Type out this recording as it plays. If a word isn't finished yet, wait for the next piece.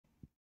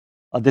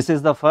This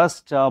is the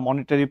first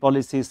monetary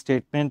policy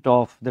statement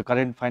of the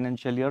current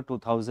financial year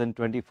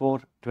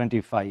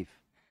 2024-25,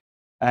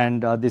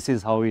 and this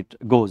is how it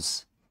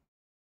goes.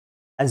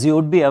 As you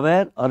would be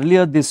aware,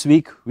 earlier this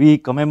week we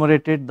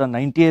commemorated the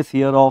 90th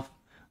year of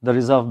the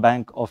Reserve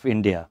Bank of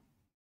India.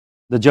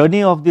 The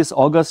journey of this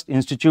august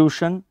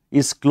institution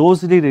is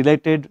closely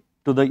related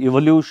to the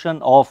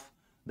evolution of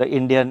the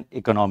Indian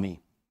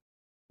economy.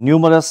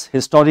 Numerous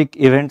historic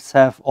events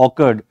have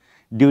occurred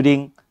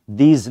during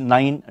these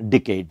 9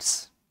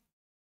 decades,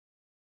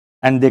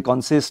 and they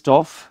consist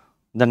of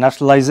the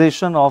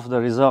nationalization of the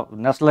Reserve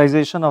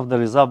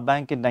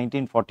Bank in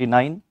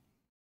 1949,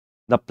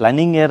 the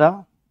planning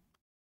era,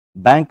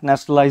 bank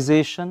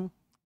nationalization,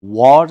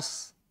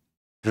 wars,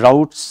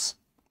 droughts,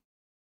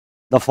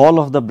 the fall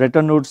of the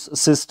Bretton Woods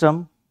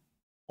system,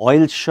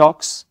 oil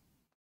shocks,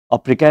 a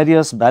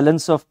precarious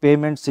balance of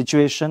payment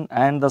situation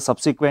and the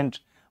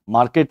subsequent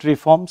market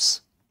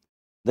reforms,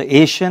 the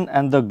Asian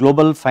and the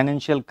global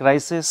financial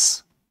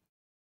crisis,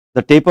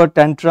 the taper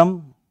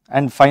tantrum,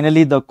 and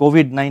finally the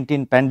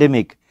COVID-19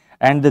 pandemic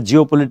and the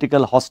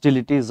geopolitical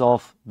hostilities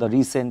of the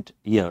recent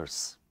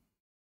years.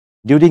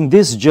 During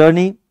this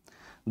journey,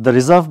 the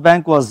Reserve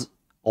Bank was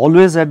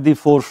always at the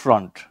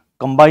forefront,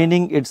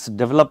 combining its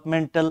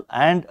developmental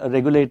and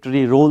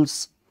regulatory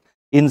roles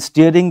in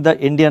steering the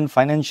Indian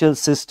financial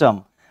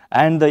system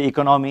and the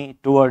economy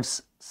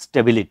towards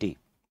stability.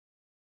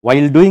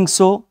 While doing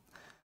so,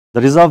 the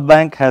Reserve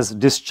Bank has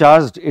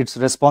discharged its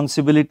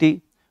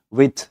responsibility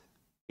with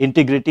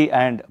integrity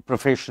and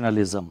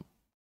professionalism.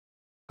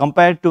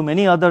 Compared to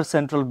many other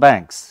central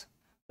banks,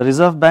 the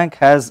Reserve Bank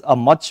has a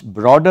much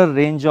broader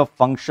range of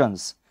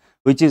functions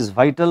which is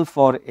vital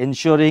for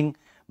ensuring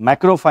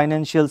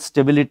macro-financial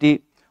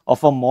stability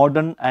of a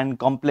modern and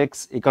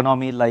complex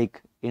economy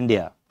like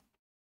India.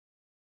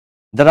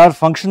 There are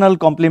functional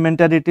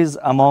complementarities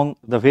among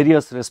the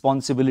various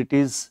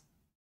responsibilities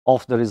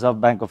of the Reserve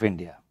Bank of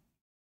India.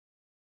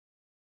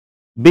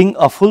 Being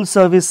a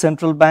full-service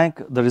central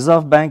bank, the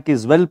Reserve Bank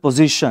is well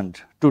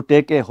positioned to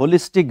take a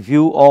holistic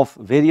view of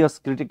various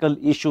critical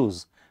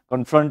issues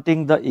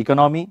confronting the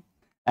economy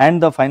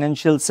and the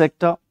financial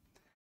sector,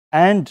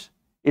 and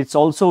it's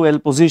also well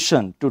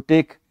positioned to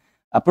take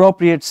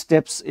appropriate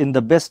steps in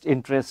the best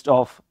interest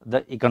of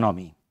the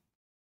economy.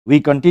 We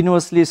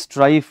continuously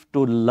strive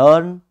to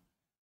learn,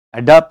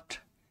 adapt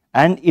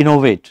and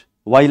innovate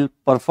while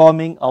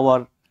performing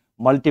our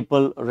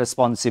multiple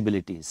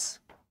responsibilities.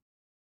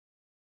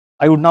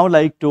 I would now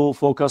like to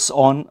focus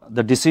on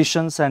the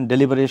decisions and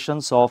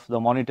deliberations of the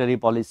Monetary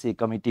Policy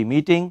Committee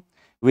meeting,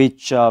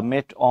 which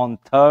met on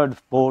 3rd,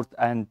 4th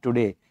and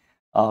today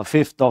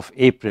 5th of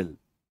April.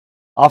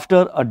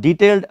 After a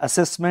detailed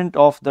assessment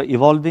of the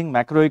evolving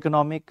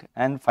macroeconomic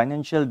and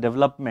financial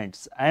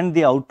developments and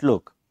the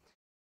outlook,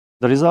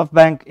 the Reserve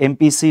Bank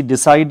MPC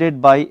decided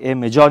by a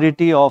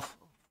majority of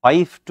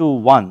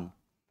 5-1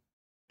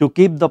 to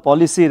keep the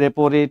policy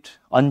repo rate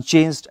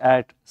unchanged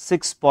at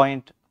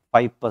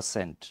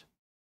 6.5%.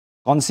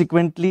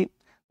 Consequently,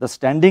 the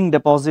standing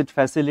deposit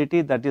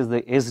facility, that is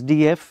the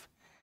SDF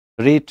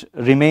rate,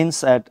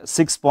 remains at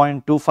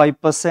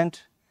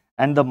 6.25%,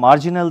 and the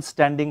marginal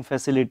standing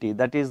facility,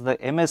 that is the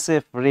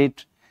MSF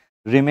rate,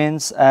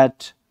 remains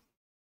at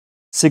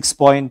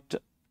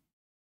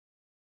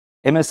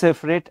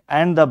MSF rate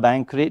and the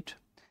bank rate,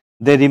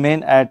 they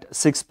remain at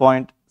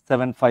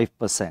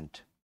 6.75%.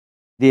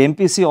 The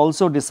MPC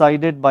also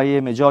decided by a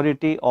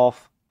majority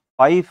of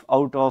 5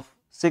 out of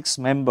 6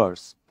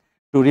 members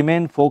to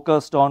remain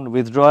focused on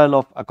withdrawal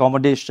of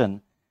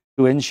accommodation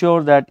to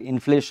ensure that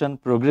inflation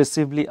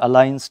progressively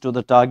aligns to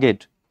the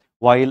target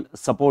while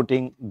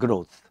supporting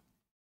growth.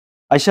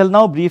 I shall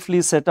now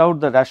briefly set out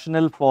the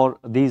rationale for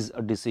these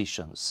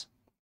decisions.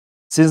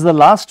 Since the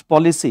last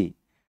policy,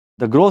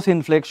 the growth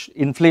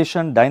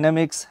inflation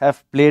dynamics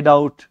have played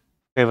out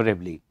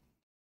favorably.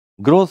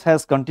 Growth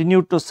has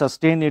continued to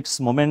sustain its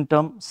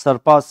momentum,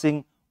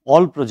 surpassing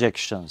all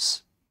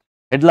projections.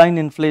 Headline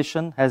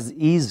inflation has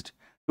eased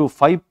to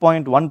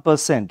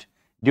 5.1%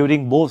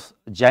 during both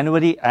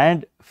January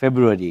and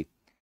February,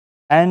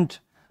 and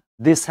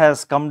this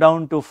has come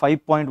down to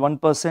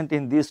 5.1%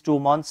 in these 2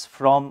 months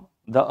from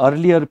the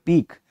earlier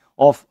peak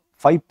of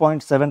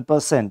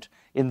 5.7%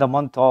 in the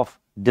month of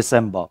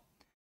December.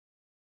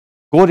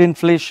 Core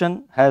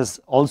inflation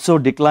has also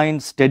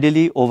declined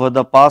steadily over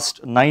the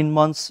past 9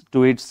 months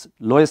to its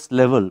lowest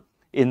level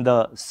in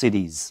the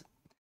series.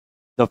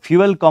 The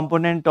fuel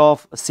component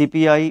of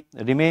CPI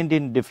remained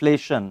in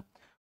deflation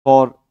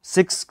for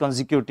 6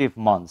 consecutive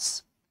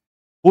months.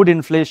 Food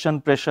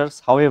inflation pressures,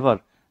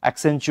 however,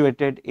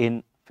 accentuated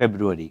in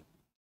February.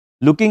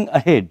 Looking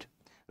ahead,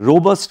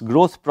 robust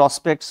growth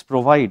prospects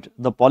provide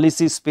the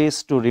policy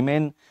space to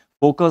remain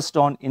focused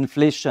on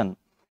inflation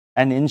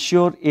and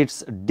ensure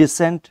its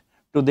descent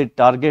to the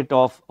target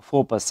of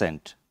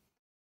 4%.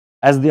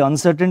 As the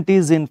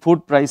uncertainties in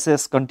food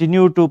prices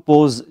continue to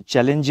pose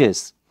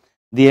challenges,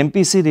 the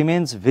MPC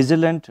remains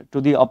vigilant to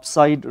the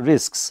upside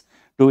risks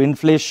to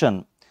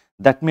inflation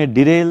that may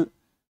derail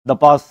the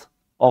path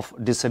of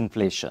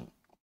disinflation.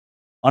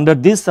 Under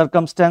these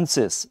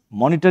circumstances,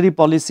 monetary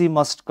policy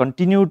must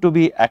continue to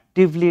be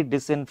actively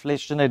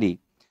disinflationary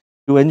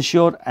to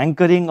ensure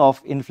anchoring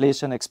of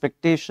inflation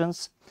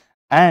expectations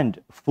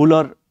and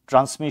fuller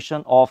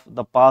transmission of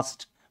the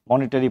past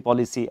monetary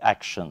policy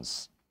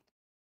actions.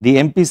 The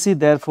MPC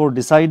therefore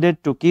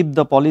decided to keep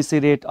the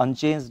policy rate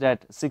unchanged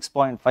at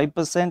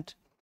 6.5%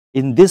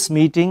 in this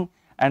meeting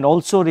and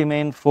also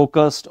remain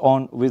focused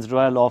on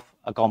withdrawal of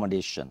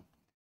accommodation.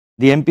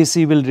 The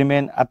MPC will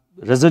remain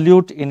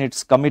resolute in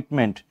its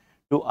commitment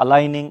to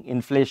aligning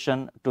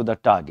inflation to the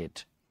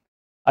target.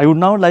 I would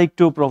now like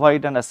to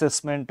provide an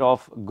assessment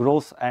of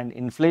growth and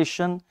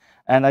inflation,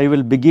 and I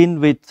will begin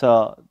with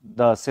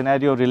the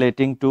scenario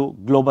relating to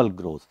global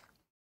growth.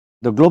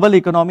 The global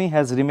economy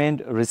has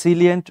remained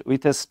resilient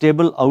with a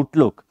stable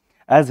outlook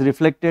as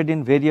reflected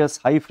in various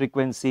high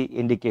frequency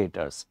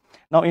indicators.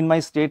 Now in my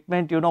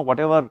statement,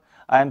 whatever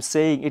I am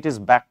saying, it is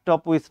backed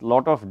up with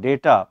lot of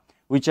data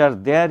which are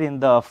there in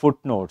the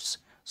footnotes.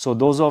 So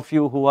those of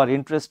you who are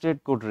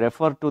interested could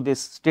refer to this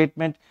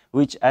statement,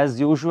 which as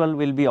usual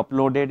will be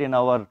uploaded in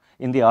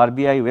the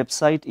RBI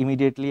website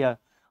immediately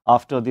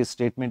after this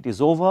statement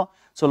is over.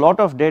 So lot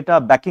of data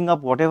backing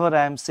up whatever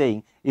I am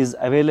saying is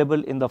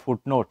available in the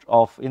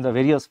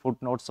various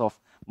footnotes of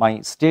my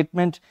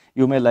statement.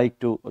 You may like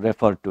to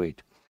refer to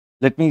it.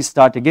 Let me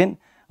start again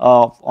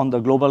on the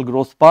global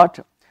growth part.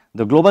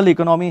 The global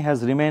economy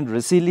has remained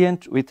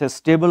resilient with a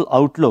stable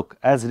outlook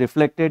as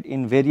reflected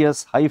in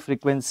various high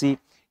frequency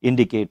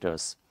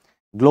indicators.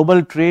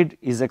 Global trade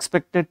is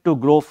expected to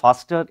grow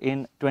faster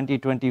in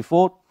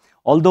 2024,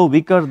 although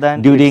weaker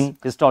than during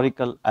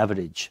historical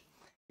average.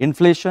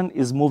 Inflation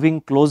is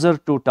moving closer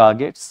to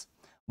targets,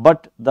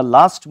 but the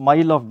last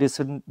mile of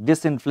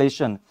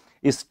disinflation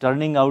is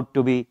turning out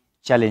to be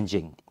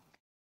challenging.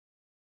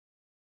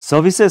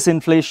 Services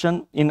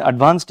inflation in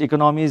advanced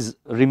economies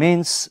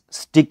remains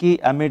sticky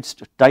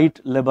amidst tight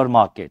labor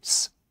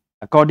markets.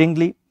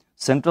 Accordingly,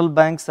 central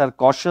banks are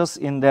cautious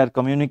in their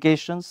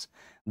communications,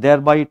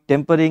 thereby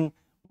tempering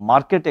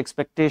market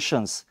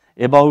expectations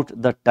about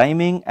the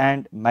timing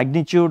and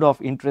magnitude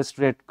of interest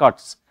rate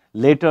cuts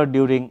later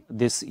during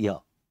this year.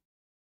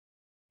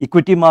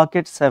 Equity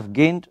markets have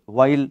gained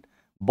while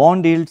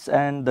bond yields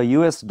and the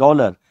US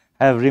dollar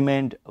have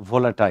remained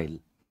volatile.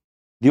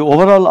 The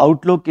overall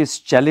outlook is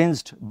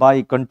challenged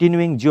by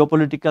continuing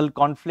geopolitical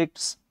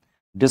conflicts,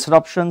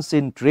 disruptions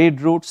in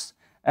trade routes,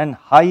 and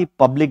high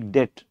public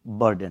debt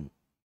burden.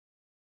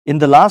 In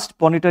the last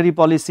monetary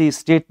policy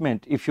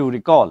statement, if you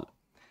recall,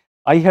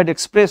 I had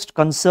expressed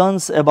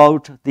concerns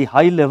about the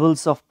high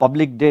levels of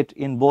public debt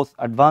in both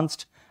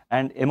advanced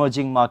and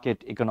emerging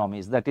market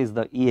economies, that is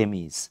the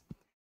EMEs.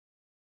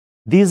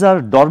 These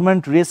are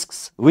dormant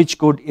risks which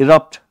could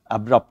erupt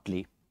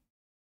abruptly.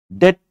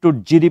 Debt to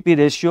GDP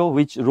ratio,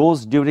 which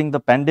rose during the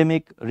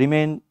pandemic,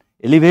 remain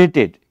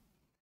elevated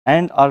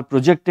and are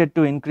projected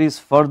to increase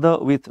further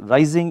with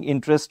rising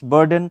interest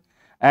burden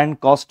and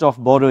cost of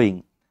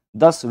borrowing,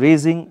 thus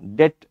raising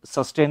debt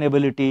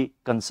sustainability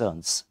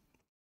concerns.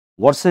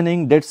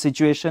 Worsening debt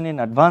situation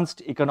in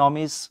advanced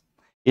economies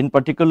in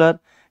particular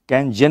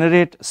can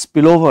generate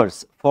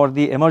spillovers for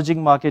the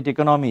emerging market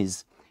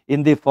economies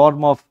in the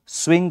form of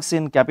swings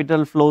in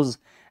capital flows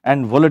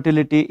and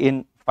volatility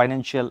in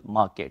financial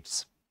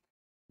markets.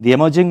 The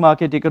emerging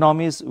market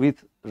economies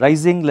with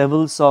rising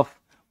levels of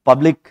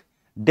public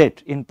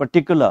debt in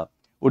particular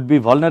would be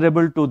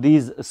vulnerable to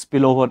these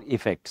spillover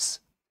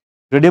effects.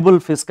 Credible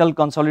fiscal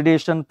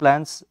consolidation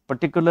plans,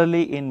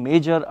 particularly in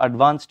major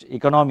advanced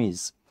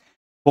economies,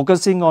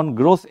 focusing on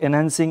growth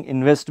enhancing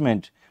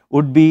investment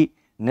would be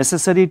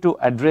necessary to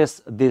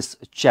address this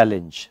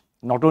challenge,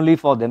 not only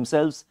for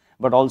themselves,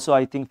 but also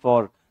I think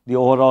for the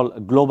overall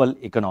global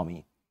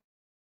economy.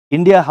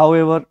 India,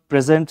 however,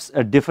 presents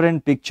a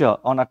different picture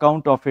on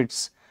account of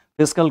its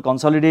fiscal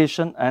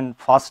consolidation and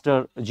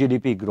faster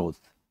GDP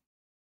growth.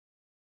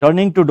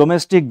 Turning to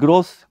domestic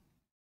growth,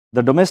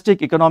 the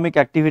domestic economic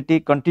activity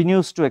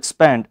continues to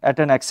expand at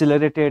an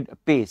accelerated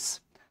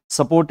pace,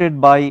 supported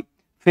by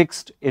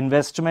fixed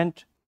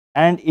investment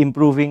and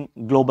improving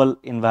global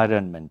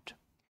environment.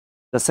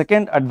 The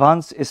second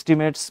advanced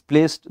estimates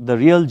placed the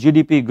real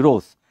GDP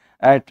growth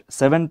at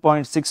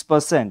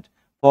 7.6%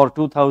 for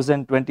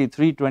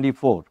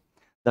 2023-24,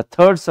 the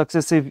third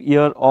successive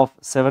year of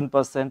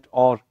 7%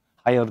 or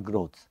higher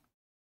growth.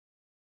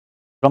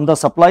 From the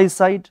supply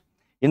side,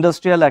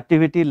 industrial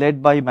activity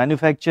led by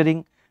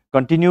manufacturing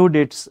continued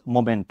its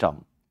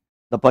momentum.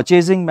 The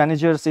Purchasing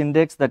Managers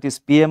Index, that is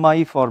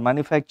PMI for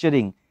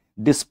manufacturing,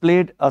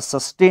 displayed a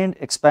sustained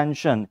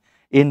expansion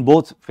in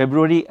both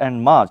February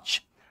and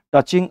March,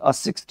 touching a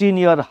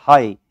 16-year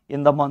high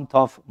in the month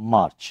of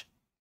March.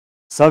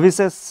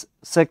 Services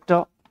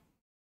sector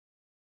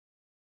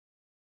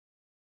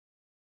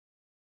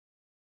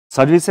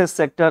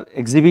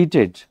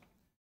exhibited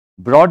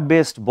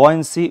broad-based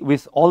buoyancy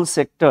with all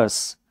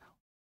sectors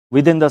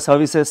within the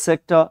services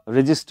sector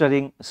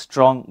registering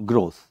strong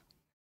growth.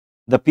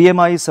 The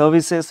PMI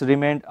services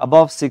remained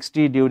above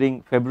 60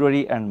 during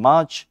February and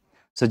March,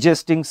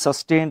 suggesting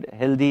sustained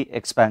healthy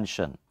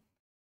expansion.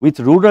 With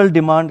rural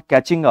demand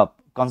catching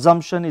up,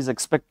 consumption is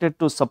expected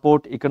to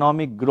support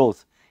economic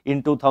growth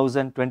in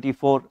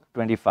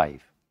 2024-25.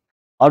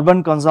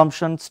 Urban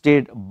consumption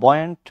stayed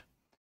buoyant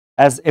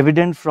as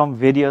evident from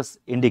various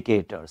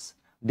indicators.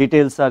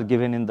 Details are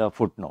given in the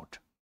footnote.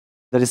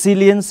 The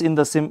resilience in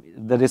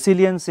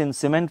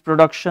cement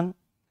production,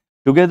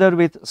 together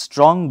with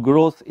strong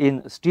growth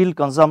in steel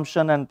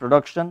consumption and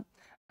production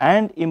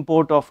and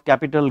import of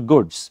capital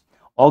goods,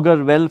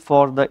 augur well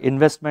for the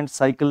investment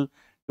cycle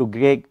to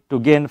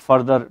gain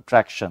further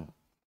traction.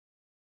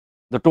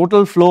 The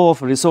total flow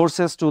of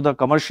resources to the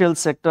commercial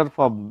sector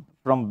from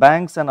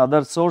banks and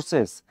other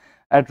sources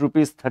at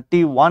rupees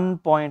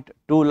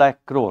 31.2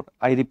 lakh crore,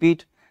 I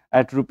repeat,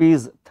 at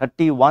rupees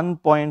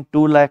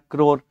 31.2 lakh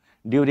crore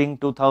during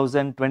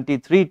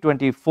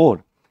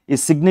 2023-24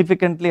 is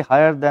significantly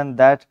higher than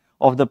that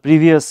of the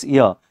previous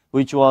year,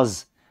 which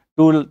was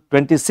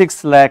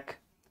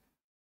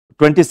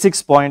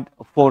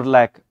 26.4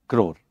 lakh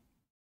crore.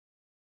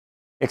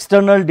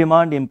 External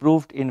demand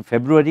improved in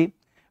February,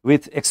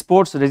 with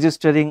exports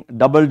registering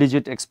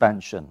double-digit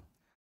expansion.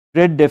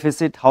 Trade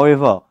deficit,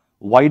 however,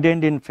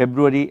 widened in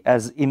February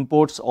as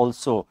imports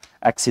also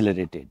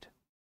accelerated.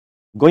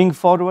 Going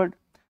forward,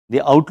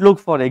 the outlook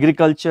for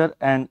agriculture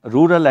and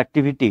rural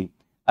activity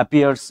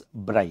appears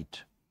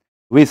bright,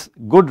 with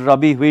good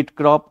Rabi wheat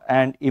crop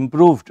and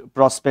improved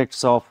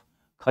prospects of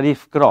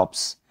Kharif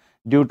crops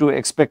due to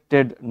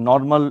expected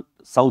normal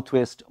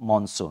southwest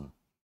monsoon.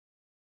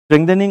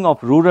 Strengthening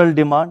of rural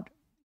demand,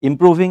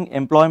 improving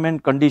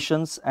employment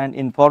conditions and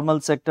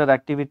informal sector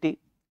activity,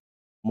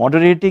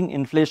 moderating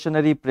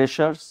inflationary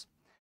pressures,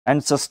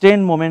 and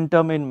sustained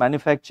momentum in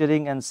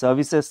manufacturing and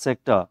services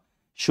sector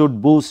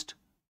should boost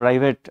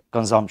private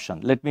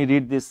consumption. Let me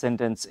read this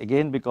sentence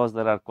again because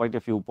there are quite a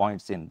few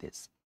points in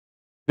this.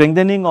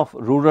 Strengthening of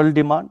rural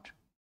demand,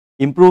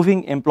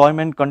 improving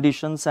employment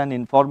conditions and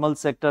informal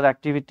sector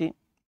activity,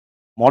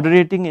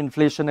 moderating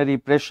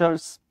inflationary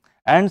pressures,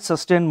 and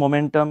sustained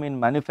momentum in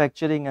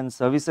manufacturing and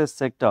services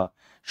sector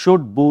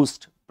should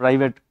boost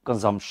private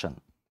consumption.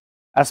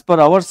 As per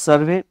our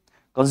survey,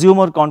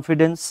 consumer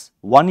confidence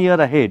 1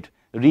 year ahead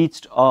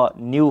reached a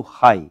new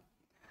high.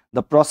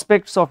 The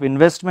prospects of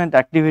investment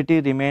activity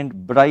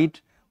remained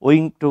bright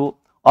owing to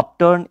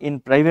upturn in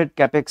private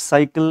capex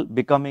cycle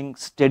becoming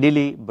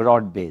steadily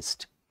broad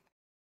based.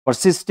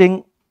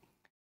 Persisting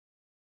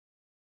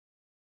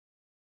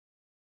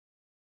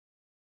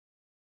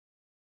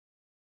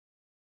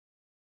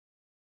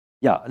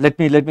let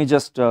me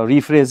just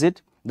rephrase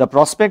it. The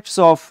prospects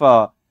of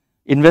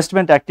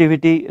investment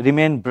activity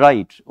remain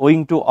bright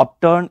owing to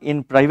upturn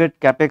in private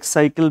capex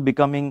cycle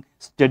becoming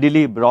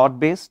steadily broad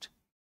based,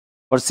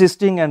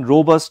 persisting and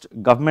robust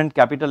government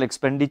capital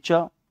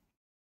expenditure,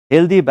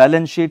 healthy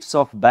balance sheets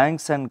of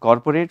banks and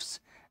corporates,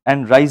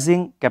 and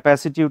rising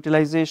capacity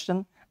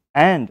utilization,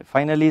 and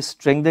finally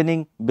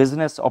strengthening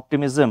business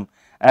optimism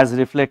as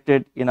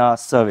reflected in our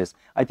surveys.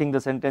 I think the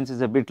sentence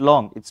is a bit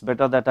long. It's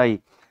better that I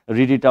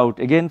read it out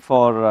again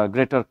for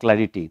greater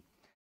clarity,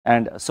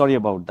 and sorry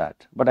about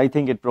that, but I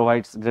think it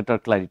provides greater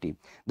clarity.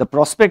 The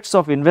prospects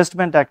of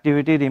investment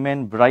activity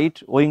remain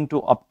bright owing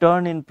to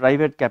upturn in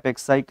private capex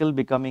cycle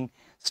becoming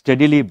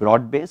steadily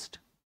broad based,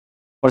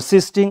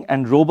 persisting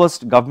and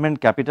robust government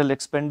capital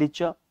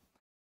expenditure,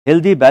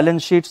 healthy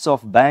balance sheets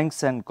of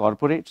banks and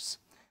corporates,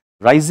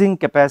 rising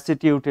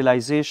capacity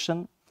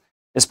utilization,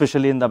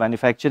 especially in the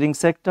manufacturing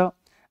sector,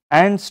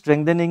 and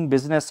strengthening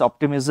business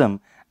optimism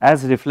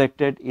as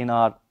reflected in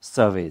our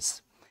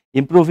surveys.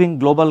 Improving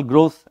global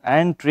growth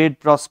and trade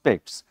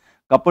prospects,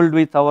 coupled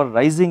with our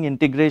rising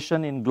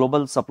integration in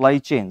global supply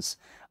chains,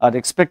 are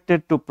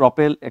expected to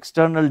propel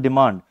external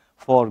demand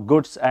for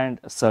goods and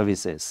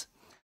services.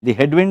 The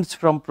headwinds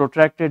from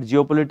protracted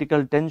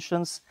geopolitical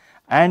tensions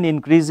and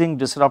increasing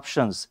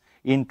disruptions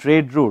in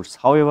trade routes,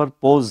 however,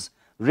 pose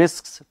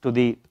risks to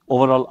the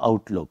overall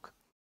outlook.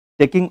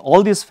 Taking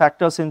all these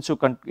factors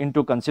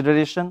into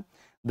consideration,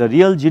 the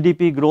real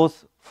GDP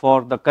growth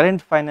for the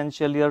current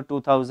financial year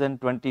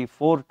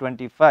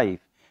 2024-25,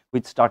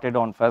 which started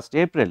on 1st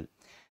April,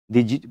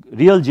 the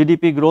real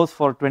GDP growth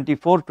for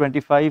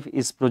 24-25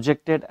 is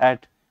projected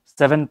at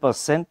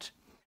 7%,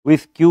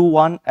 with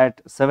Q1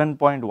 at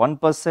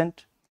 7.1%,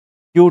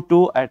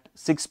 Q2 at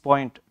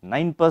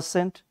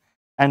 6.9%,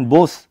 and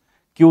both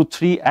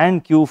Q3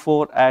 and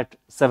Q4 at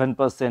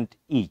 7%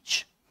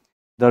 each.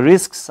 The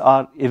risks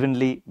are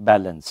evenly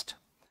balanced.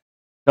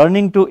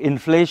 Turning to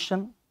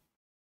inflation,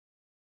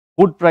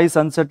 food price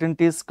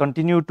uncertainties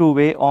continue to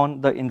weigh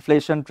on the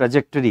inflation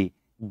trajectory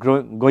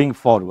going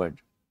forward.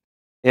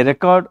 A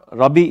record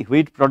Rabi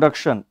wheat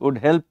production would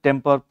help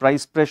temper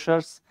price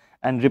pressures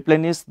and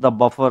replenish the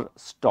buffer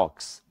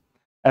stocks.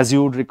 As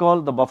you would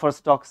recall, the buffer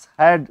stocks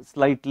had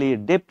slightly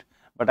dipped,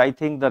 but I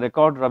think the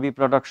record Rabi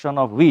production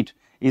of wheat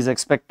is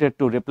expected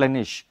to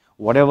replenish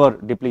whatever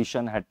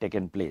depletion had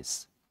taken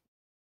place.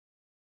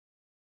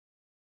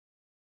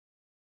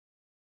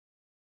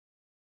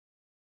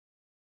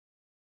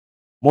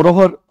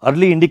 Moreover,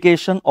 early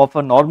indication of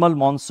a normal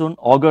monsoon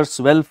augurs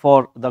well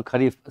for the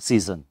Kharif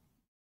season.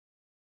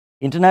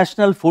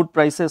 International food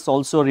prices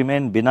also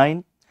remain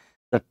benign,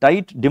 The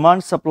tight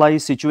demand supply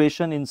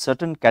situation in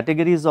certain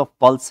categories of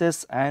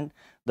pulses and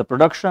the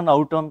production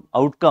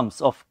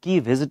outcomes of key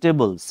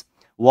vegetables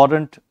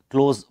warrant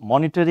close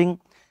monitoring,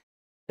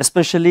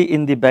 especially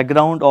in the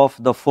background of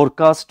the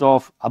forecast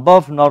of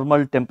above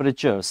normal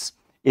temperatures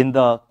in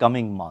the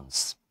coming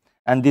months.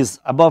 And these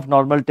above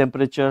normal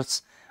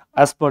temperatures,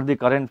 as per the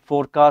current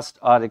forecast,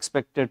 are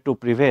expected to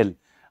prevail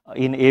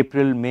in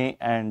April, May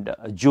and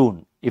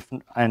June,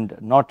 and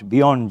not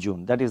beyond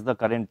June. That is the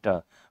current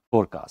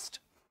forecast.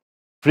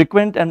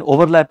 Frequent and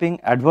overlapping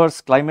adverse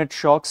climate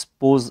shocks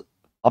pose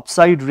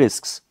upside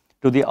risks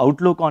to the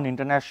outlook on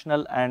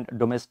international and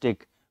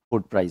domestic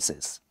food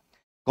prices.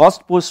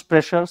 Cost push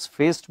pressures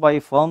faced by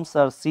firms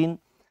are seeing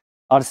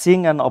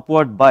an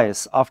upward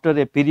bias after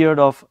a period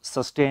of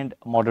sustained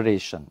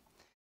moderation.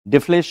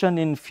 Deflation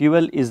in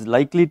fuel is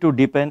likely to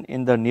deepen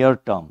in the near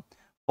term,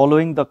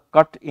 following the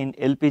cut in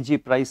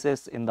LPG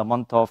prices in the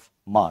month of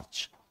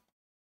March.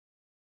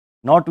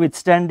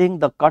 Notwithstanding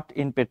the cut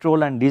in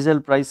petrol and diesel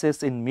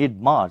prices in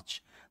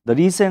mid-March, the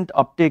recent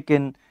uptick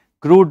in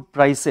crude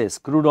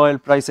oil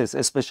prices,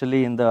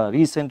 especially in the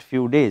recent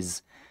few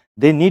days,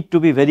 they need to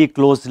be very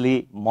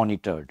closely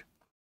monitored.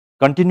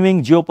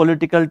 Continuing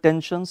geopolitical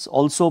tensions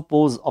also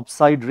pose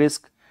upside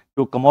risk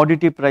to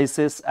commodity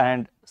prices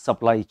and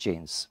supply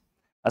chains.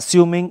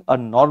 Assuming a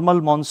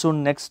normal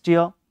monsoon next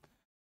year,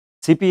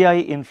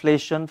 CPI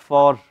inflation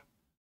for,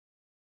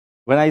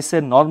 when I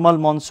say normal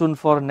monsoon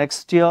for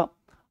next year,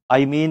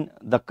 I mean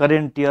the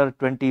current year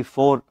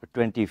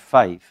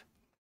 24-25.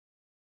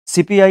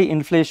 CPI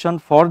inflation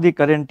for the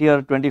current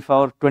year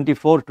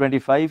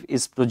 24-25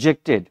 is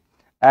projected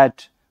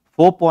at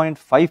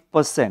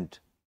 4.5%.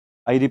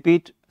 I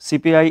repeat,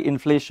 CPI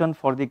inflation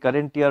for the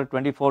current year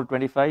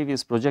 24-25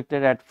 is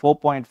projected at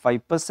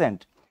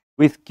 4.5%,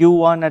 with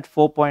Q1 at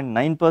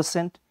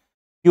 4.9%,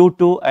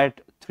 Q2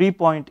 at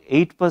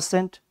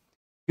 3.8%,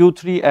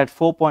 Q3 at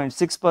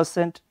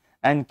 4.6%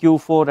 and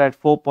Q4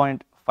 at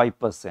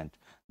 4.5%.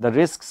 The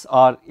risks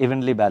are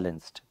evenly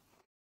balanced.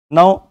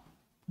 Now,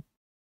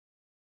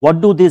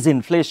 what do these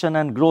inflation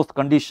and growth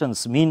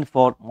conditions mean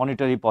for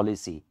monetary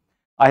policy?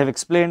 I have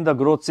explained the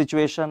growth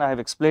situation, I have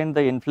explained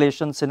the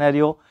inflation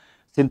scenario.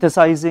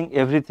 Synthesizing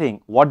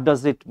everything, what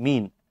does it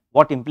mean?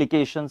 What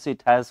implications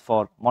it has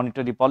for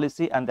monetary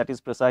policy, and that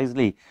is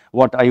precisely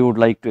what I would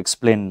like to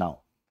explain now.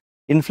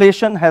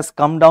 Inflation has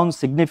come down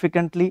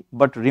significantly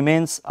but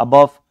remains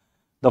above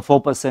the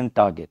 4%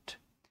 target.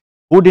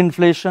 Food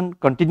inflation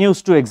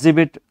continues to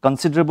exhibit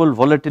considerable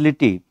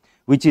volatility,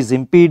 which is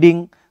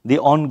impeding the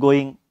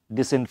ongoing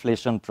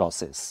disinflation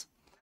process.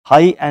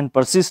 High and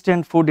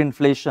persistent food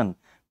inflation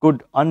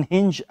could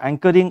unhinge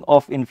anchoring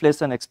of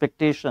inflation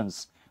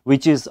expectations,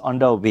 which is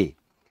underway.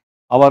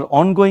 Our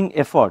ongoing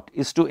effort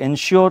is to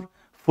ensure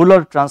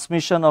fuller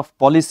transmission of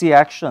policy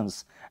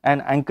actions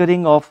and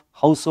anchoring of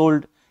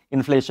household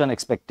inflation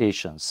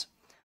expectations.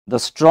 The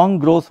strong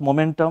growth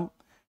momentum,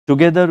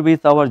 together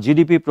with our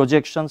GDP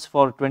projections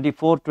for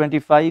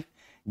 24-25,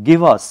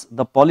 give us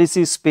the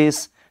policy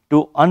space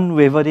to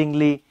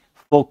unwaveringly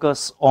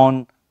focus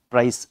on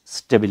price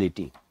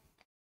stability.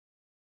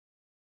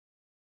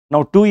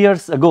 Now, 2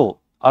 years ago,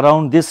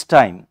 around this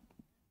time,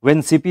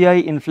 when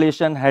CPI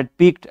inflation had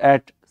peaked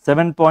at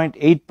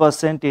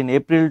 7.8% in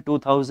April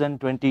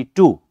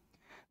 2022,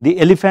 the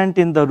elephant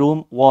in the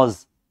room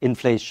was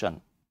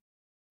inflation.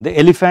 The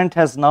elephant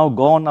has now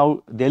gone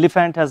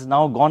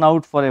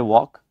out for a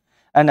walk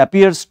and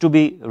appears to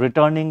be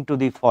returning to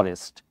the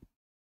forest.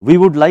 We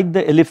would like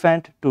the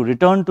elephant to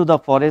return to the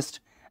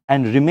forest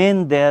and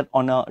remain there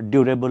on a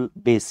durable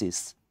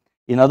basis.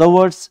 In other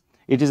words,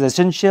 it is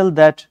essential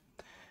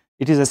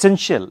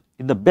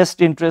in the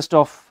best interest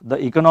of the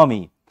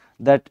economy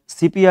that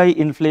CPI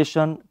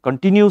inflation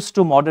continues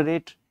to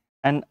moderate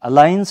and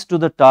aligns to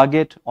the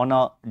target on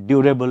a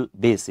durable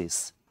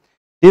basis.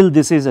 Till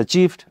this is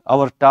achieved,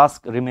 our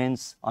task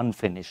remains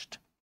unfinished.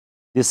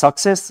 The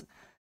success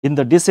in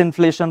the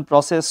disinflation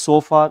process so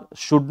far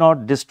should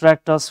not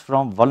distract us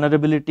from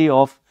vulnerability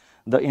of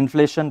the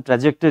inflation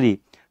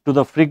trajectory to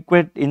the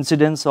frequent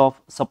incidence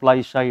of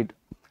supply side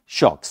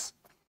shocks.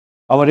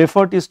 Our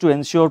effort is to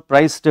ensure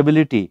price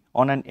stability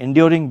on an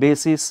enduring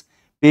basis,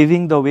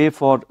 paving the way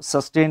for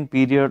sustained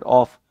period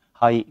of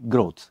high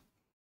growth.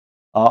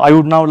 I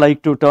would now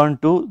like to turn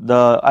to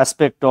the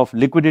aspect of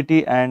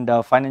liquidity and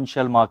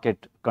financial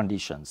market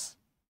conditions.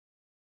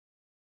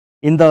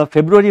 In the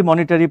February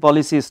monetary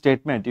policy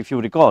statement, if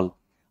you recall,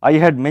 I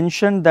had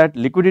mentioned that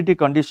liquidity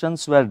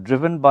conditions were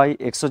driven by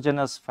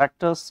exogenous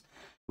factors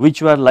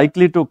which were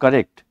likely to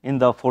correct in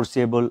the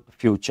foreseeable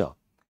future.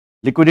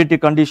 Liquidity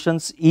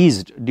conditions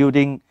eased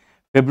during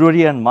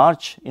February and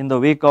March in the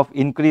wake of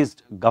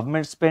increased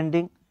government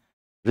spending,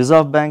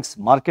 Reserve Bank's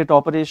market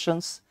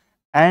operations,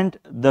 and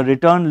the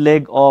return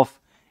leg of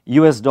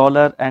US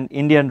dollar and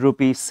Indian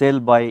rupee sale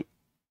by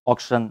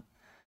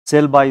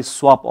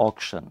swap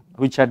auction,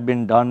 which had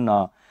been done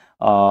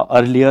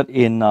earlier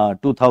in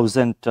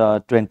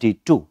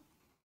 2022.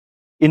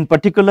 In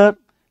particular,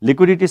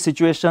 Liquidity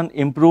situation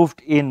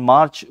improved in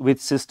March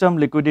with system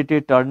liquidity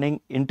turning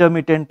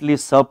intermittently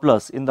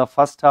surplus in the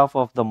first half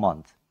of the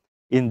month.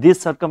 In these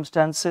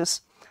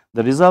circumstances,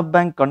 the Reserve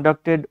Bank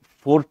conducted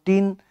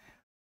 14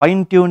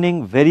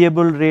 fine-tuning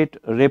variable rate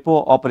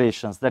repo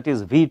operations, that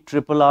is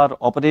VRRR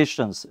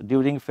operations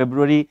during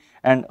February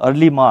and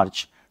early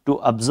March to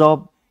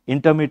absorb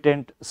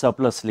intermittent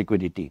surplus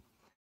liquidity.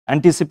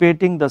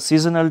 Anticipating the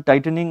seasonal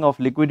tightening of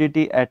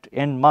liquidity at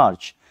end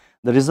March,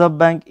 the Reserve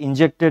Bank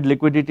injected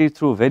liquidity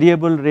through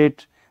variable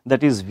rate,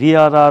 that is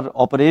VRR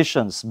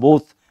operations,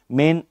 both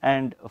main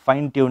and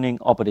fine-tuning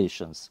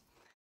operations.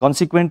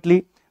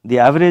 Consequently, the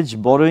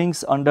average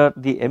borrowings under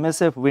the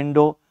MSF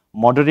window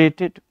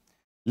moderated.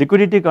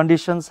 Liquidity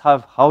conditions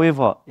have,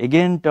 however,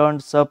 again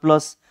turned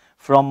surplus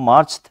from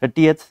March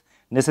 30th,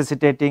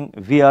 necessitating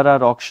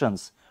VRR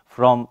auctions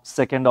from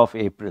 2nd of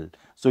April.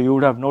 So you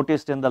would have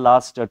noticed in the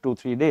last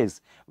 2-3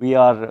 days, we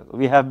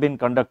have been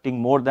conducting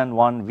more than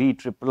one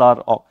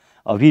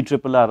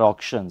VRRR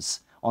auctions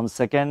on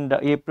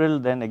 2nd April.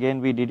 Then again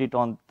we did it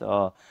on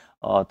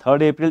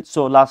 3rd April.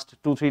 So last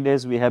 2-3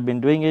 days we have been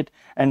doing it,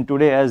 and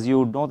today, as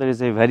you know, there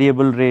is a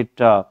variable rate.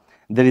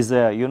 There is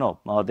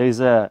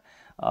a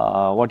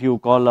what you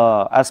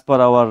call as per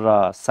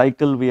our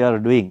cycle we are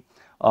doing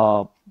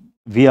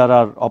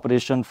VRR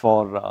operation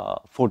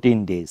for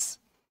 14 days,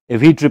 a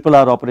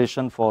VRRR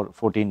operation for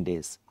 14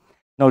 days.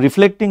 Now,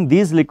 reflecting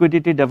these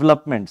liquidity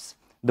developments,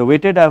 the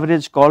weighted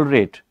average call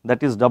rate,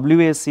 that is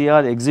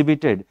WACR,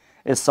 exhibited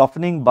a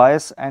softening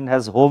bias and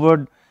has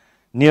hovered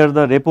near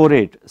the repo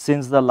rate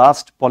since the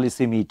last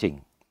policy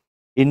meeting.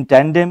 In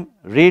tandem,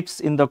 rates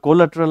in the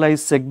collateralized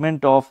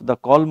segment of the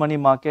call money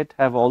market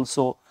have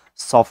also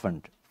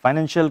softened.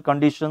 Financial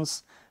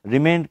conditions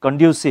remained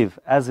conducive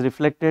as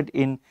reflected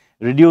in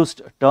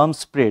reduced term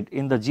spread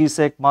in the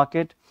G-Sec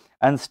market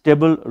and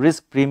stable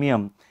risk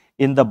premium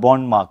in the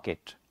bond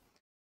market.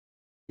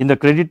 In the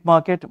credit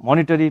market,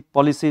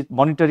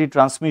 monetary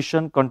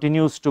transmission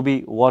continues to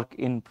be work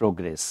in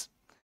progress.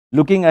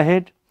 Looking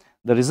ahead,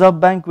 the Reserve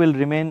Bank will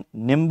remain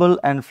nimble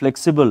and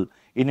flexible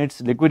in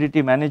its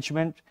liquidity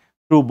management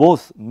through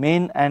both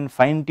main and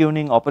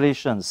fine-tuning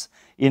operations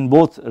in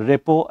both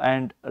repo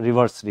and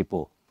reverse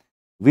repo.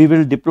 We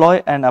will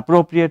deploy an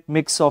appropriate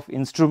mix of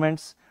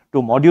instruments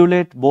to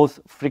modulate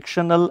both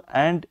frictional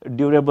and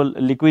durable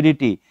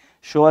liquidity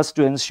so as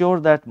to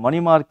ensure that money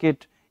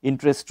market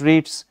interest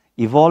rates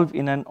evolve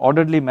in an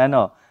orderly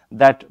manner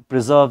that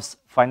preserves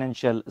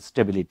financial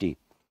stability.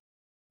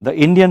 The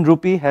Indian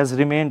rupee has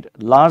remained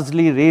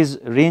largely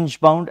range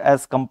bound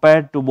as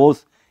compared to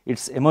both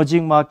its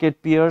emerging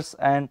market peers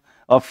and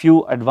a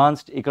few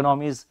advanced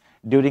economies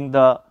during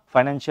the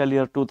financial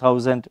year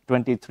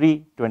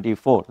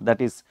 2023-24, that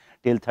is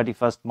till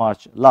 31st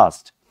March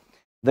last.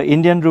 The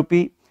Indian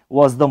rupee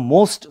was the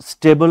most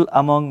stable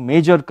among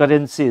major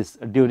currencies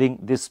during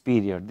this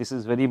period. This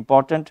is very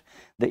important.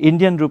 The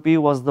Indian rupee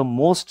was the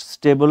most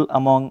stable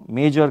among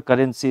major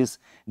currencies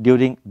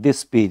during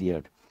this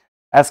period.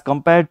 As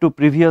compared to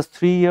previous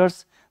 3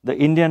 years, the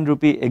Indian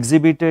rupee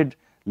exhibited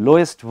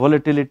lowest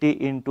volatility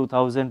in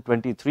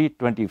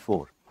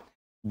 2023-24.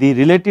 The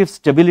relative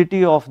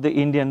stability of the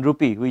Indian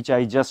rupee, which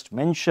I just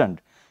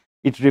mentioned,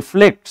 it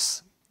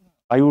reflects,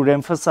 I would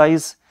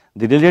emphasize,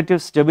 the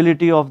relative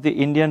stability of the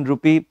Indian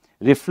rupee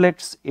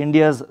reflects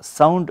India's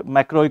sound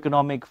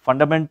macroeconomic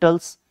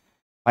fundamentals,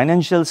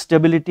 financial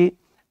stability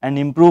and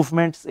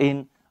improvements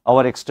in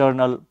our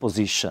external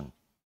position.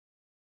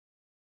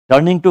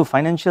 Turning to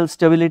financial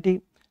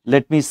stability,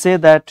 let me say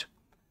that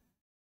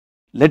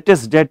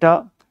latest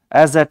data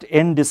as at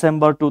end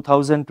December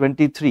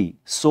 2023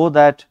 show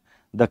that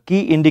the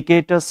key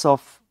indicators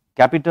of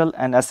capital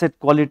and asset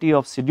quality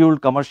of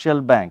scheduled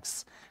commercial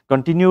banks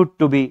continued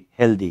to be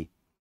healthy.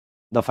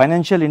 The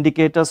financial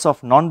indicators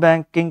of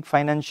non-banking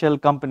financial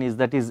companies,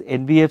 that is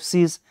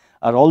NBFCs,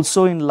 are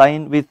also in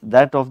line with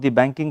that of the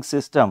banking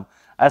system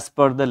as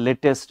per the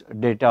latest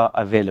data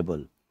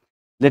available.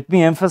 Let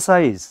me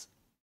emphasize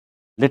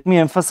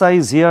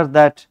here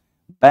that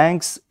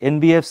banks,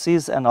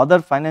 NBFCs and other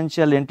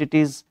financial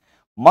entities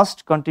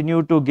must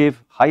continue to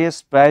give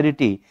highest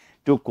priority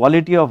to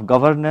quality of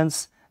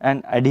governance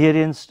and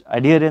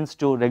adherence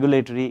to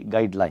regulatory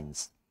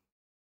guidelines.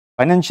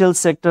 Financial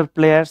sector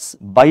players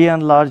by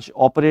and large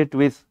operate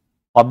with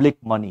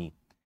public money,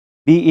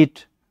 be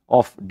it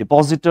of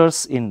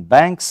depositors in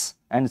banks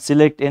and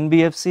select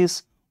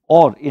NBFCs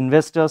or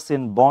investors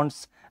in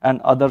bonds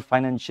and other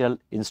financial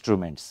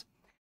instruments.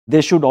 They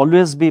should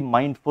always be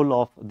mindful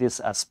of this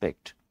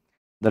aspect.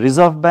 The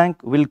Reserve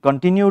Bank will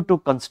continue to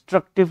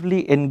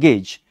constructively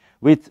engage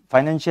with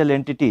financial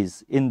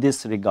entities in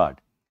this regard.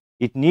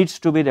 It needs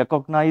to be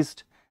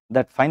recognized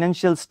that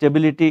financial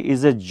stability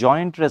is a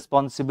joint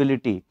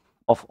responsibility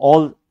of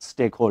all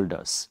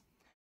stakeholders.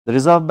 The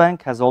Reserve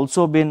Bank has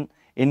also been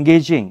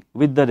engaging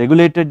with the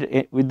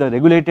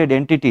regulated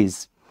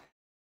entities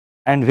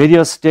and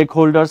various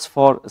stakeholders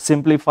for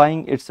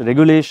simplifying its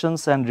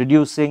regulations and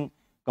reducing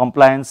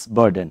compliance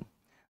burden.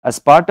 As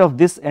part of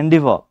this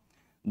endeavor,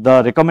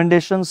 the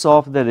recommendations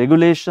of the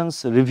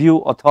Regulations Review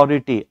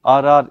Authority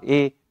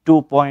RRA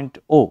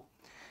 2.0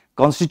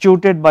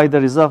 constituted by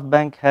the Reserve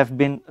Bank have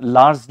been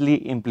largely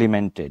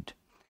implemented.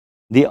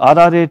 The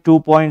RRA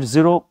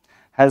 2.0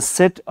 has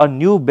set a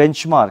new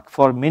benchmark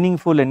for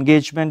meaningful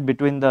engagement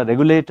between the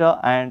regulator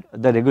and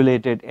the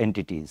regulated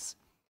entities.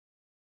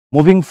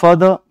 Moving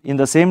further in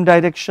the same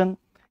direction,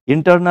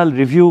 internal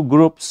review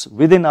groups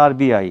within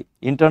RBI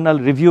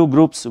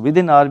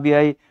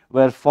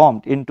were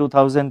formed in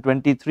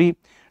 2023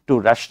 to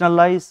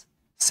rationalize,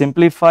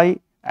 simplify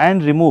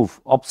and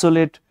remove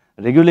obsolete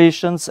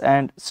regulations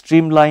and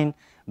streamline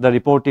the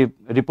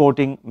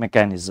reporting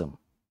mechanism.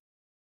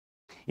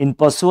 In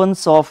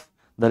pursuance of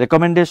the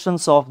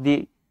recommendations of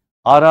the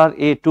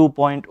RRA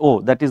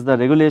 2.0, that is the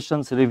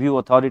Regulations Review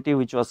Authority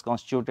which was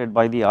constituted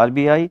by the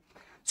RBI.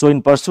 So,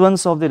 in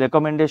pursuance of the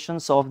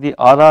recommendations of the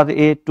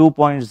RRA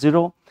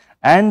 2.0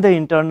 and the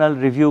internal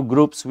review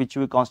groups which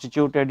we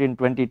constituted in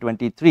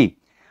 2023,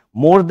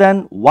 more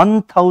than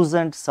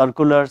 1000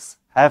 circulars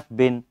have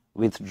been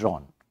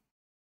withdrawn.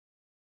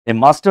 A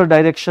master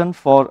direction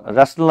for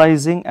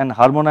rationalizing and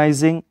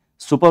harmonizing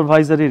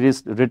supervisory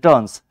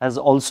returns has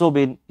also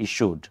been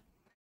issued.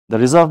 The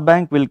Reserve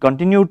Bank will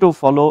continue to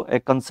follow a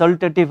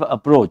consultative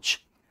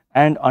approach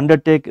and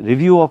undertake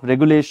review of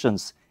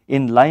regulations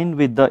in line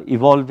with the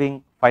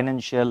evolving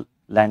financial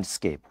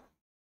landscape.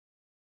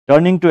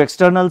 Turning to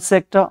external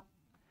sector,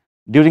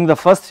 during the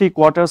first 3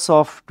 quarters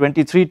of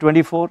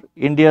 23-24,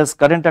 India's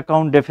current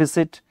account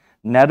deficit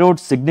narrowed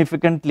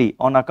significantly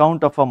on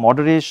account of a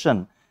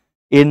moderation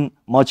in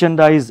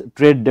merchandise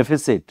trade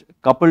deficit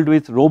coupled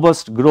with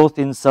robust growth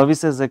in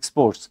services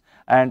exports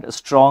and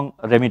strong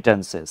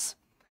remittances.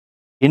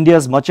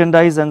 India's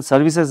merchandise and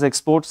services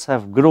exports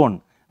have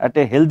grown at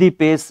a healthy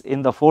pace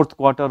in the 4th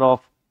quarter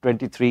of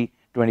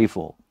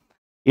 23-24.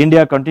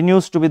 India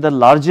continues to be the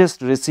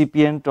largest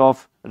recipient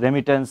of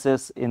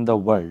remittances in the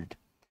world.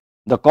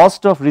 The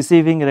cost of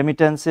receiving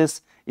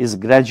remittances is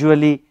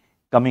gradually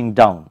coming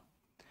down.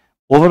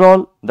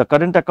 Overall, the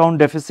current account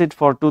deficit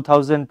for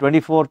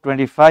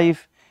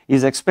 2024-25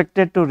 is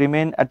expected to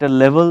remain at a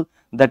level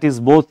that is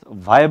both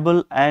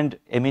viable and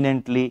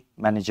eminently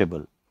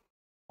manageable.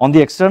 On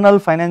the external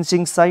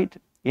financing side,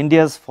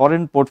 India's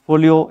foreign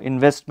portfolio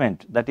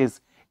investment, that is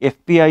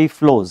FPI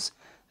flows,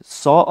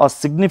 saw a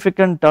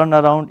significant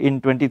turnaround in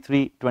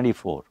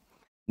 23-24.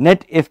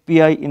 Net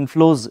FPI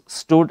inflows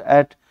stood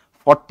at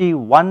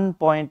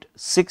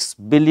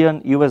 $41.6 billion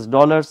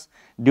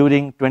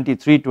during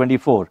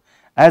 23-24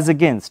 as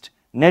against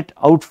net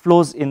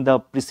outflows in the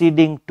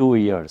preceding 2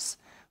 years,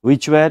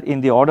 which were in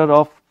the order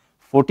of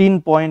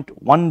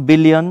 14.1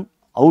 billion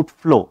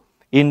outflow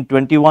in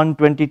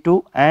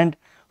 21-22 and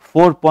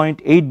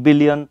 4.8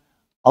 billion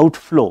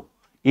outflow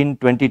in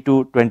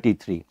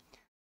 22-23.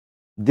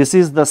 This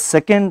is the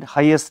second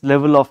highest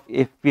level of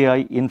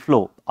FPI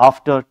inflow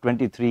after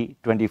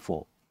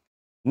 23-24.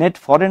 Net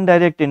foreign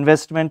direct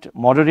investment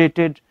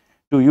moderated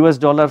to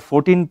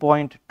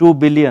 $14.2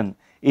 billion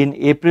in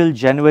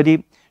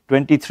April-January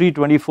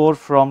 23-24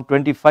 from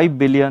 25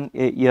 billion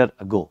a year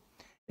ago.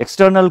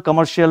 External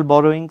commercial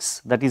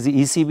borrowings, that is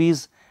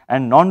ECBs,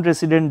 and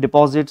non-resident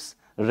deposits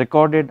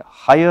recorded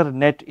higher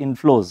net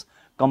inflows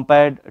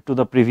compared to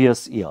the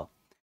previous year.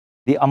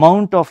 The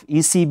amount of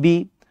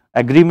ECB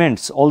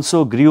agreements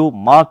also grew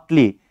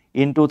markedly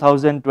in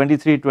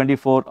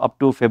 2023-24 up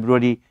to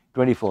February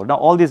 24. Now,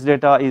 all this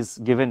data is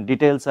given,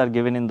 details are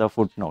given in the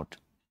footnote.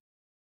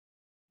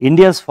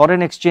 India's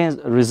foreign exchange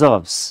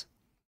reserves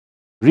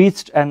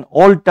reached an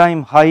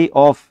all-time high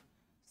of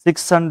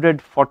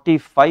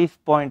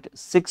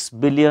 $645.6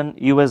 billion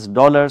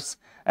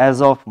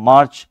as of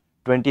March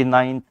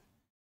 29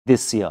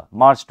 this year,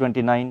 March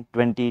 29,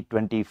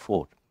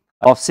 2024,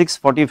 of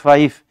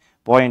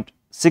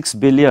 $645.6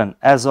 billion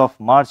as of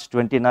March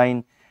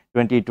 29,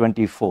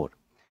 2024.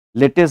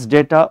 Latest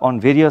data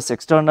on various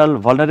external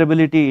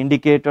vulnerability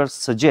indicators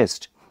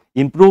suggest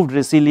improved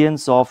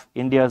resilience of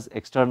India's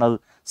external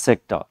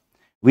sector.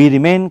 We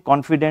remain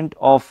confident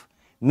of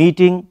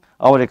meeting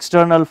our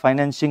external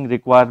financing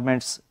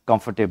requirements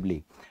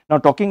comfortably. Now,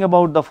 talking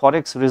about the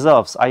forex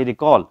reserves, I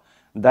recall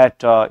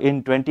that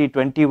in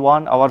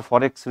 2021 our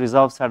forex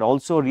reserves had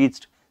also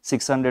reached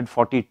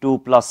 642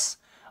 plus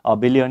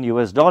billion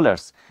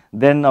 $.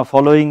 Then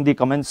following the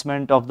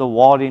commencement of the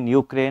war in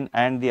Ukraine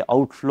and the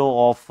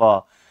outflow of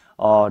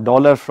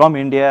dollar from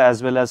India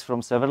as well as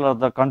from several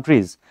other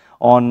countries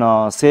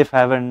on safe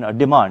haven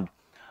demand,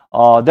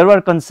 there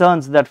were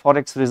concerns that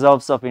forex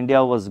reserves of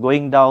India was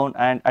going down,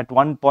 and at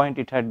one point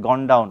it had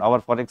gone down.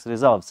 Our forex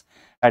reserves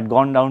had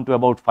gone down to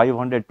about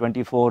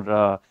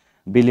 $524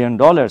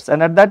 billion,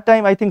 and at that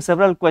time I think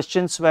several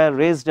questions were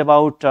raised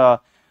about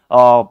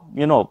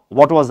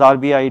what was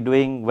RBI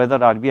doing, whether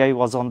RBI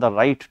was on the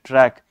right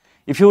track.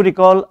 If you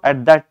recall,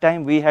 at that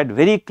time we had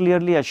very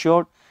clearly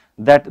assured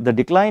that the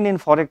decline in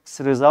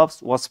forex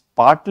reserves was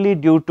partly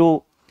due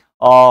to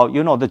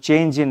the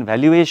change in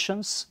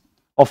valuations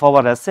of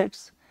our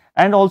assets,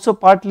 and also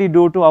partly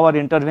due to our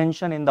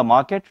intervention in the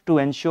market to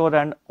ensure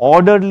an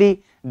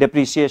orderly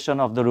depreciation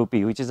of the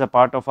rupee, which is a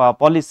part of our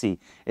policy,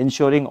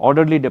 ensuring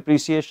orderly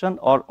depreciation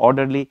or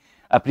orderly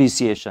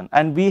appreciation.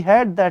 And we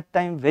had that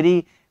time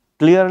very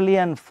clearly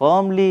and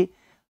firmly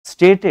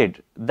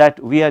stated that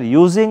we are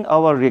using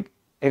our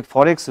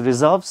forex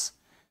reserves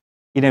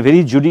in a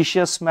very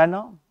judicious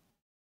manner.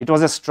 It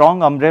was a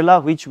strong umbrella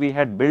which we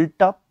had built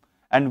up,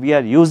 and we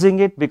are using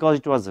it because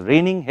it was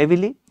raining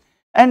heavily,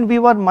 and we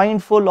were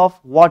mindful of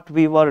what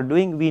we were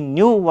doing. We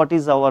knew what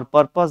is our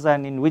purpose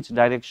and in which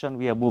direction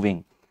we are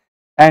moving.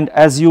 And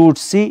as you would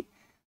see,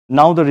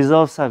 now the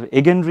reserves have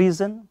again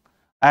risen,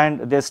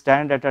 and they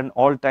stand at an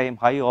all-time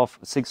high of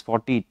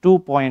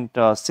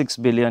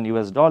 642.6 billion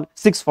US dollar,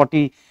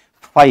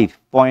 645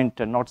 point,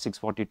 not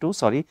 642,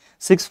 sorry,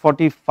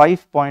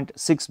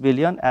 645.6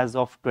 billion as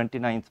of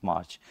 29th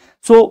March.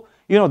 So,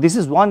 this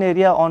is one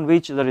area on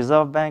which the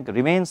Reserve Bank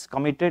remains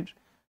committed.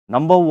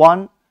 Number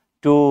one,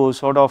 to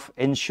sort of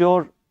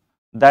ensure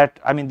that,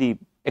 the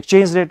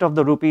exchange rate of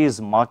the rupee is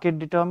market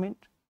determined.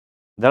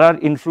 There are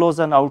inflows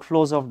and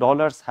outflows of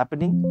dollars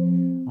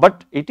happening,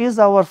 but it is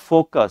our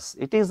focus,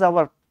 it is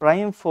our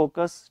prime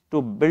focus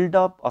to build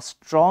up a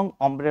strong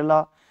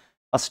umbrella,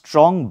 a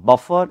strong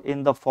buffer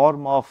in the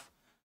form of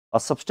a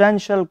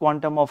substantial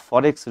quantum of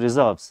forex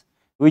reserves,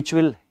 which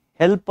will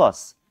help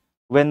us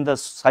when the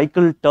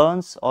cycle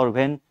turns or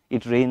when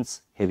it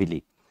rains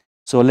heavily.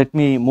 So let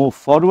me move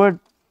forward.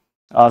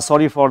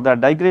 Sorry for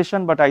that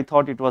digression, but I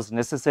thought it was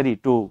necessary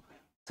to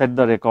set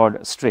the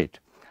record straight.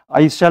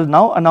 I shall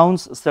now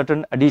announce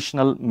certain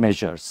additional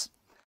measures.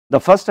 The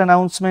first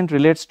announcement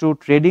relates to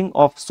trading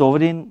of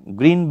sovereign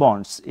green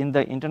bonds in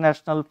the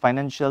International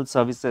Financial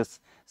Services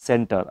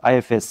Center,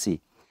 IFSC.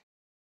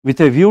 With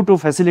a view to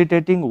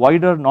facilitating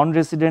wider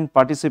non-resident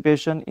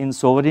participation in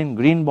sovereign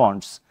green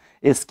bonds,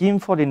 a scheme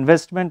for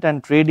investment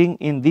and trading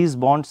in these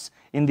bonds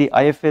in the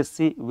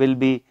IFSC will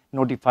be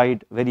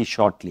notified very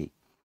shortly.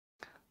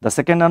 The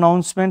second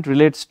announcement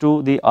relates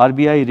to the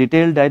RBI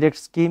Retail Direct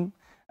Scheme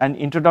and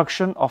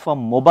introduction of a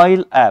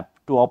mobile app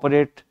to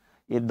operate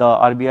in the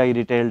RBI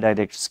Retail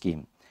Direct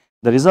Scheme.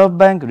 The Reserve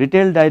Bank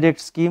Retail Direct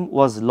Scheme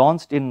was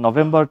launched in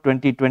November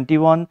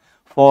 2021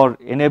 for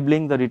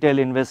enabling the retail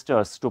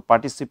investors to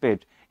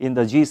participate in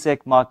the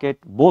GSEC market,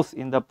 both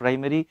in the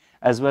primary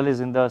as well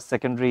as in the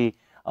secondary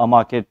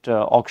market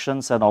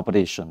auctions and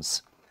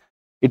operations.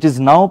 It is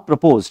now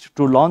proposed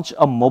to launch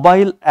a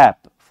mobile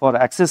app for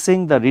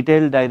accessing the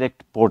Retail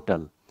Direct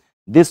portal.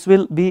 This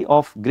will be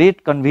of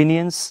great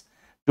convenience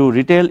to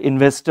retail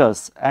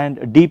investors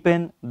and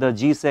deepen the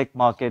GSEC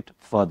market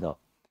further.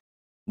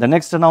 The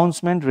next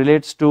announcement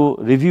relates to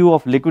review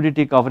of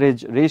liquidity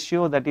coverage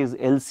ratio, that is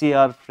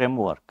LCR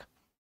framework.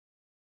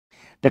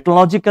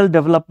 Technological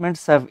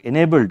developments have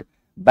enabled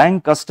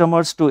bank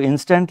customers to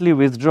instantly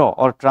withdraw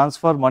or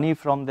transfer money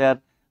from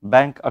their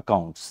bank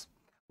accounts.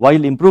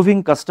 While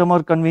improving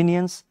customer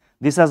convenience,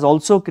 this has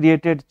also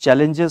created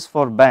challenges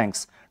for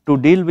banks to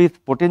deal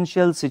with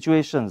potential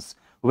situations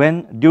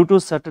when, due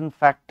to certain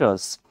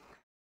factors,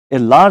 a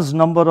large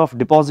number of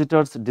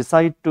depositors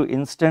decide to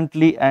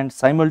instantly and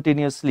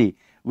simultaneously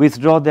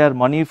withdraw their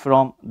money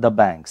from the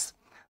banks.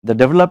 The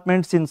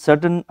developments in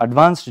certain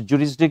advanced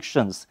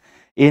jurisdictions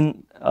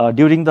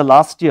during the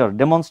last year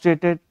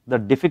demonstrated the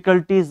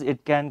difficulties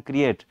it can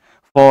create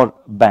for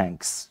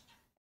banks.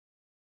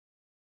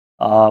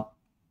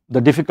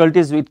 The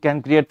difficulties it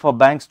can create for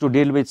banks to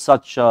deal with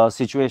such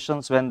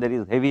situations when there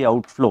is heavy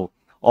outflow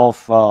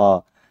of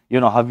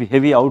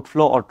heavy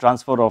outflow or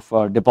transfer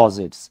of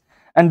deposits.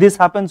 And this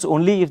happens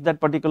only if that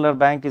particular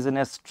bank is in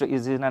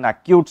an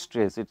acute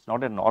stress. It's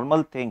not a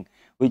normal thing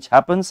which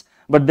happens,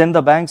 but then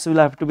the banks will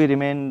have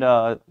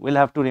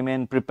to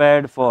remain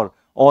prepared for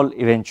all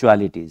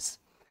eventualities.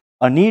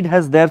 A need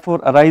has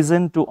therefore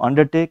arisen to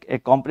undertake a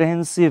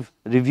comprehensive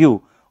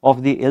review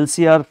of the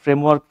LCR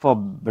framework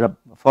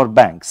for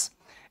banks.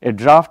 A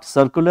draft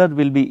circular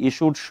will be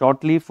issued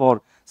shortly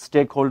for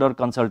stakeholder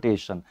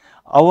consultation.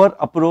 Our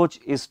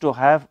approach is to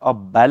have a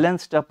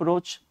balanced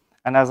approach,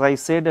 and as I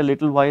said a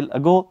little while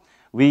ago,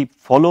 we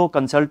follow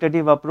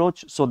consultative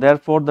approach. So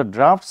therefore, the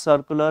draft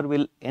circular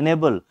will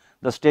enable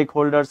the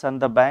stakeholders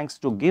and the banks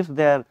to give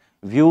their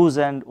views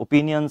and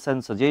opinions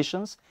and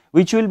suggestions,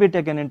 which will be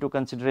taken into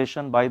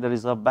consideration by the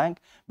Reserve Bank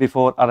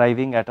before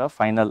arriving at a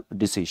final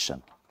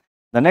decision.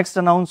 The next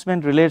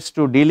announcement relates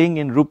to dealing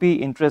in rupee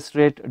interest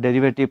rate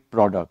derivative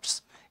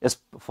products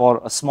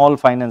for small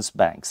finance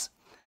banks.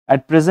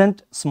 At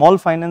present, small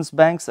finance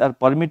banks are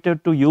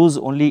permitted to use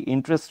only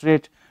interest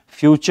rate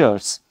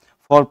futures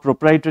for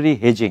proprietary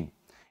hedging.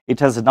 It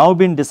has now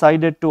been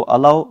decided to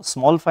allow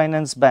small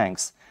finance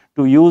banks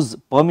to use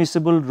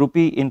permissible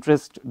rupee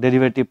interest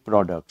derivative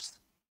products.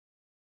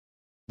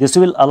 This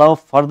will allow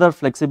further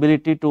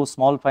flexibility to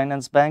small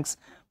finance banks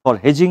for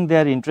hedging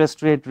their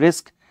interest rate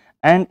risk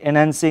and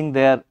enhancing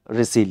their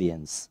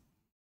resilience.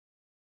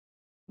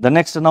 The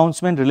next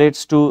announcement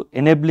relates to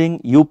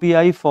enabling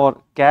UPI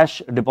for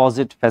cash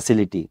deposit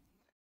facility.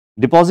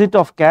 Deposit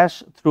of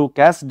cash through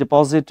cash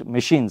deposit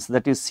machines,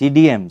 that is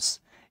CDMs,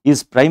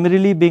 is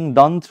primarily being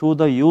done through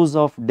the use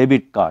of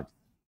debit card.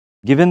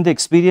 Given the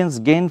experience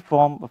gained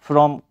from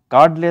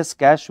cardless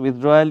cash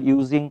withdrawal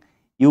using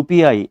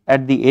UPI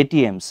at the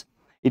ATMs,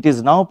 it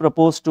is now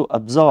proposed to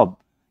absorb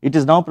it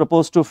is now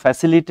proposed to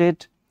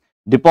facilitate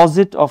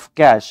deposit of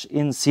cash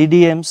in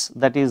CDMs,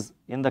 that is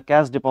in the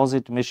cash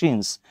deposit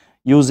machines,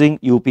 using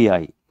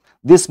UPI.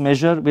 This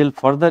measure will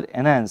further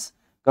enhance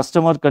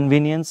customer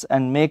convenience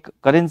and make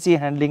currency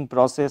handling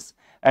process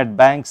at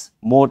banks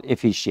more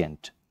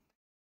efficient.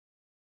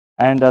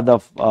 And the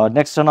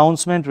next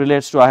announcement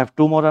relates to, I have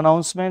two more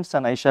announcements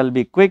and I shall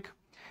be quick.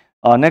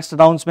 Next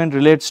announcement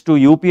relates to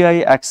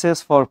UPI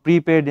access for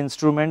prepaid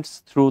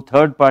instruments through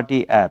third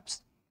party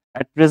apps.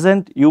 At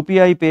present,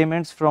 UPI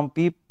payments from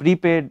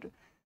prepaid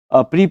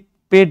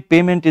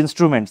payment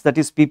instruments, that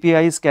is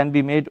PPIs, can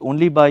be made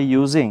only by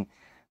using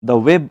the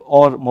web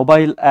or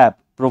mobile app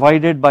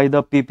provided by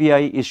the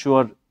PPI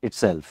issuer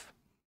itself.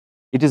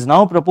 It is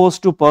now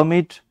proposed to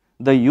permit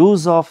the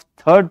use of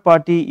third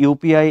party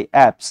UPI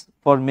apps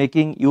for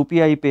making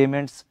UPI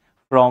payments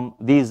from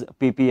these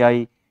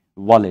PPI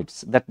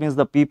wallets. That means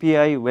the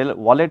PPI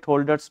wallet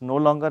holders no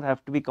longer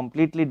have to be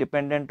completely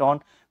dependent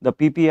on the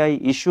PPI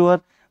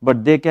issuer,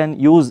 but they can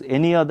use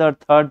any other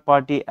third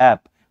party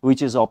app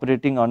which is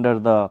operating under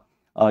the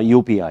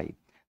UPI.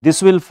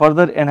 This will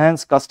further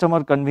enhance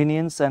customer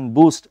convenience and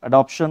boost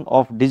adoption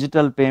of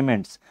digital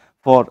payments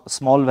for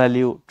small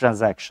value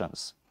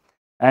transactions.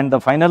 And the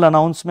final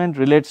announcement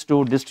relates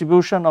to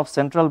distribution of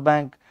central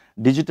bank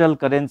digital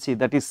currency,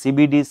 that is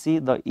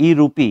CBDC, the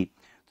e-rupee,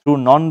 through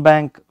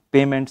non-bank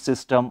payment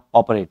system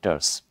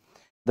operators.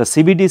 The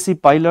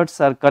CBDC pilots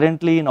are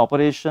currently in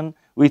operation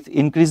with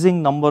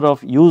increasing number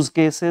of use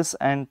cases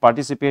and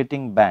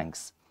participating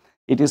banks.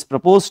 It is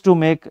proposed to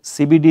make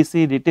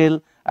CBDC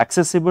retail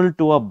accessible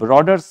to a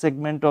broader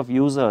segment of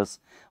users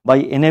by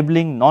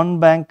enabling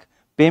non-bank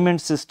payment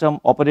system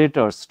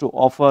operators to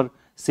offer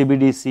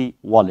CBDC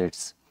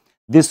wallets.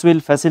 This will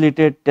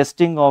facilitate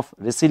testing of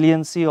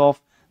resiliency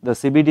of the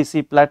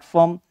CBDC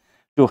platform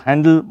to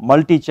handle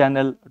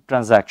multi-channel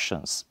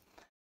transactions.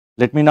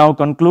 Let me now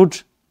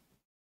conclude,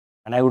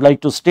 and I would like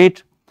to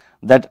state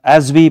that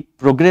as we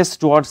progress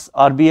towards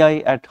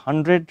RBI at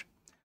 100,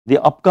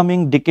 the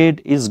upcoming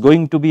decade is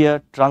going to be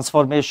a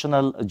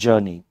transformational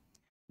journey.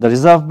 The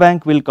Reserve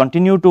Bank will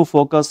continue to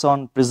focus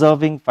on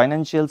preserving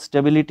financial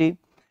stability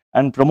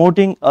and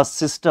promoting a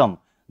system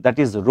that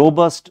is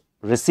robust,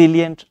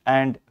 resilient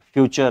and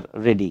future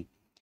ready.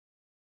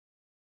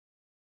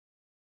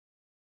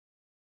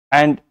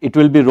 And it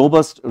will be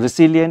robust,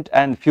 resilient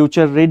and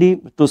future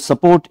ready to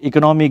support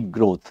economic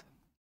growth.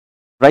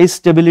 Price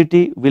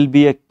stability will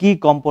be a key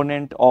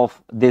component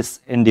of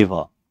this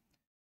endeavor.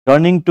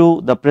 Turning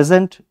to the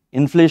present,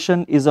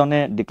 inflation is on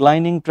a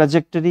declining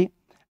trajectory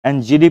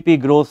and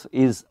GDP growth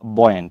is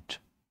buoyant.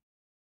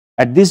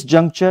 At this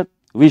juncture,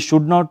 we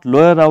should not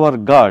lower our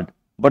guard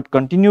but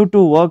continue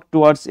to work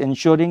towards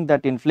ensuring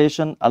that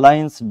inflation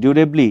aligns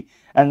durably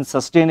and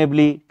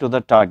sustainably to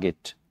the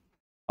target.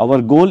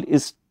 Our goal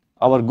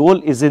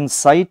is in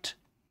sight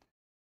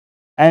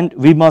and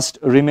we must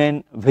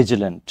remain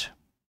vigilant.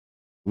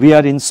 We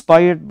are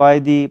inspired by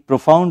the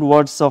profound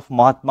words of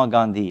Mahatma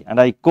Gandhi, and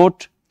I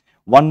quote,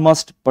 "One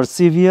must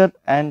persevere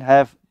and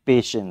have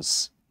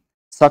patience.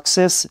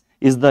 Success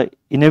is the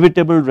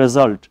inevitable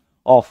result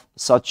of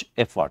such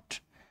effort."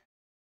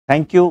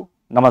 Thank you.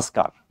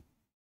 Namaskar.